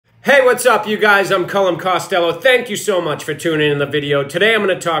Hey, what's up, you guys? I'm Cullum Costello. Thank you so much for tuning in the video. Today I'm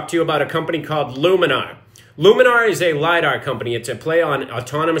going to talk to you about a company called Luminar. Luminar is a Lidar company. It's a play on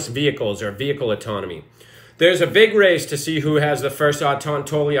autonomous vehicles or vehicle autonomy. There's a big race to see who has the first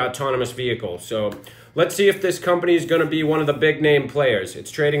totally autonomous vehicle. So let's see if this company is going to be one of the big name players.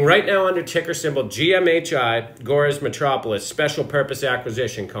 It's trading right now under ticker symbol Gmhi, Gores Metropoulos, Special Purpose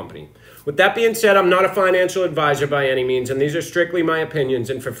Acquisition Company. With that being said, I'm not a financial advisor by any means, and these are strictly my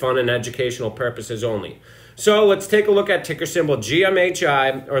opinions and for fun and educational purposes only. So let's take a look at ticker symbol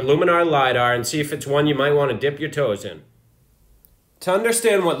Gmhi or Luminar Lidar and see if it's one you might want to dip your toes in. To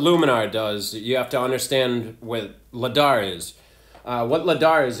understand what Luminar does, you have to understand what Lidar is. What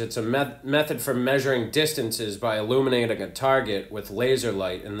Lidar is, it's a method for measuring distances by illuminating a target with laser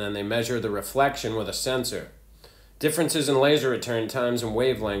light, and then they measure the reflection with a sensor. Differences in laser return times and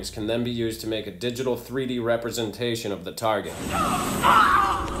wavelengths can then be used to make a digital 3D representation of the target.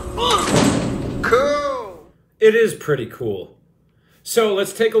 Cool! It is pretty cool. So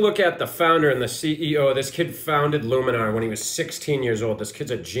let's take a look at the founder and the CEO. This kid founded Luminar when he was 16 years old. This kid's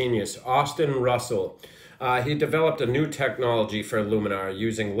a genius, Austin Russell. He developed a new technology for Luminar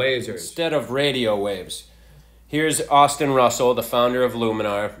using lasers instead of radio waves. Here's Austin Russell, the founder of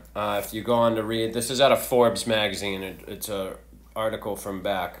Luminar. If you go on to read, this is out of Forbes magazine. It's an article from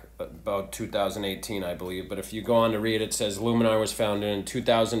back about 2018, I believe. But if you go on to read, it says Luminar was founded in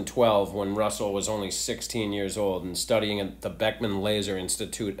 2012 when Russell was only 16 years old and studying at the Beckman Laser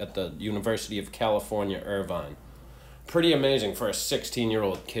Institute at the University of California, Irvine. Pretty amazing for a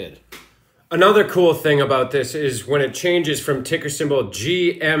 16-year-old kid. Another cool thing about this is when it changes from ticker symbol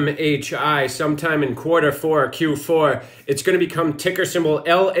GMHI sometime in Q4 or Q4, it's going to become ticker symbol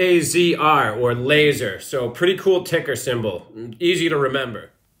LAZR or laser. So pretty cool ticker symbol, easy to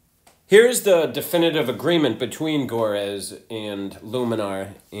remember. Here's the definitive agreement between Gores and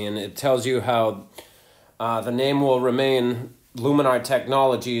Luminar, and it tells you how the name will remain Luminar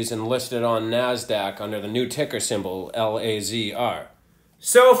Technologies and listed on NASDAQ under the new ticker symbol LAZR.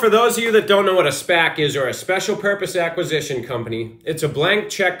 So for those of you that don't know what a SPAC is, or a Special Purpose Acquisition Company, it's a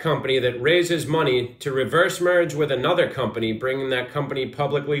blank check company that raises money to reverse merge with another company, bringing that company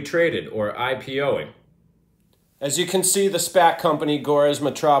publicly traded, or IPOing. As you can see, the SPAC company, Gores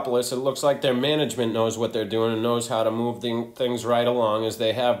Metropoulos, it looks like their management knows what they're doing and knows how to move things right along, as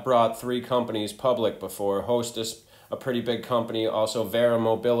they have brought 3 companies public before. Hostess, a pretty big company, also Vera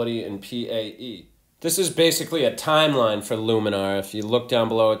Mobility and PAE. This is basically a timeline for Luminar. If you look down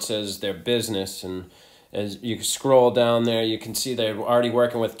below, it says their business, and as you scroll down there, you can see they're already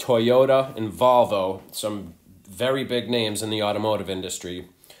working with Toyota and Volvo, some very big names in the automotive industry.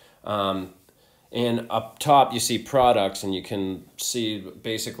 And up top, you see products, and you can see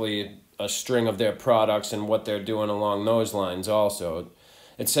basically a string of their products and what they're doing along those lines also.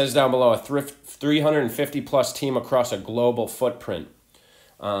 It says down below, a 350-plus team across a global footprint.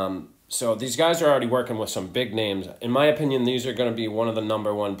 So these guys are already working with some big names. In my opinion, these are going to be one of the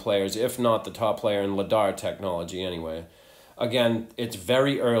 #1 players, if not the top player in Lidar technology anyway. Again, it's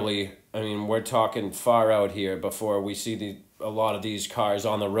very early. I mean, we're talking far out here before we see a lot of these cars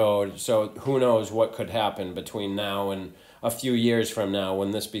on the road. So who knows what could happen between now and a few years from now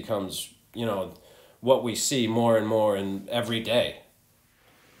when this becomes, you know, what we see more and more in every day.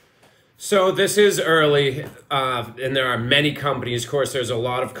 So this is early, and there are many companies. Of course, there's a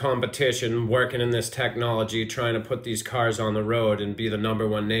lot of competition working in this technology, trying to put these cars on the road and be the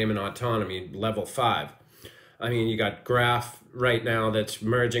 #1 name in autonomy, level 5. I mean, you got Graph right now that's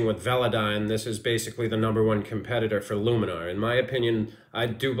merging with Velodyne. This is basically the #1 competitor for Luminar. In my opinion, I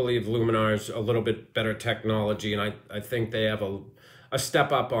do believe Luminar's a little bit better technology, and I think they have a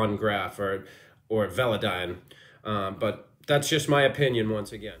step up on Graph or Velodyne. But that's just my opinion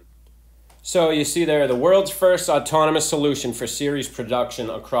once again. So you see there, the world's first autonomous solution for series production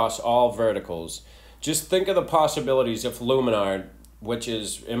across all verticals. Just think of the possibilities if Luminar, which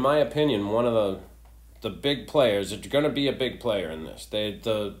is, in my opinion, one of the big players, it's going to be a big player in this.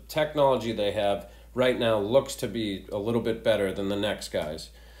 The technology they have right now looks to be a little bit better than the next guys.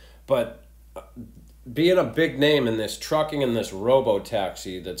 But being a big name in this trucking and this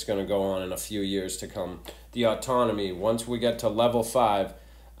robo-taxi that's going to go on in a few years to come, the autonomy, once we get to level 5,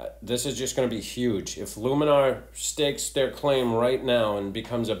 this is just going to be huge. If Luminar stakes their claim right now and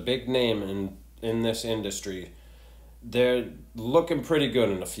becomes a big name in this industry, they're looking pretty good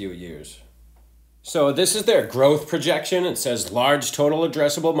in a few years. So this is their growth projection. It says large total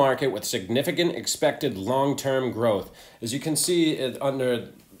addressable market with significant expected long-term growth. As you can see under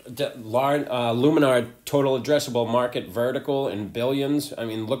Luminar total addressable market vertical in billions. I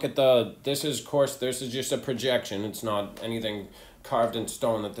mean, look at this is just a projection. It's not anything carved in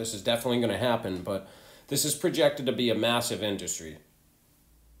stone that this is definitely going to happen, but this is projected to be a massive industry.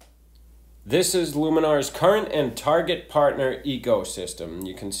 This is Luminar's current and target partner ecosystem.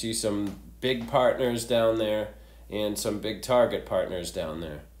 You can see some big partners down there and some big target partners down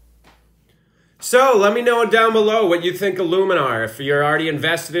there. So let me know down below what you think of Luminar, if you're already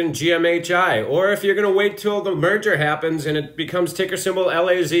invested in GMHI, or if you're going to wait till the merger happens and it becomes ticker symbol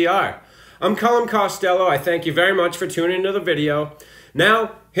LAZR. I'm Colin Costello. I thank you very much for tuning into the video.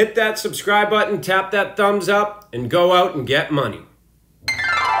 Now, hit that subscribe button, tap that thumbs up, and go out and get money.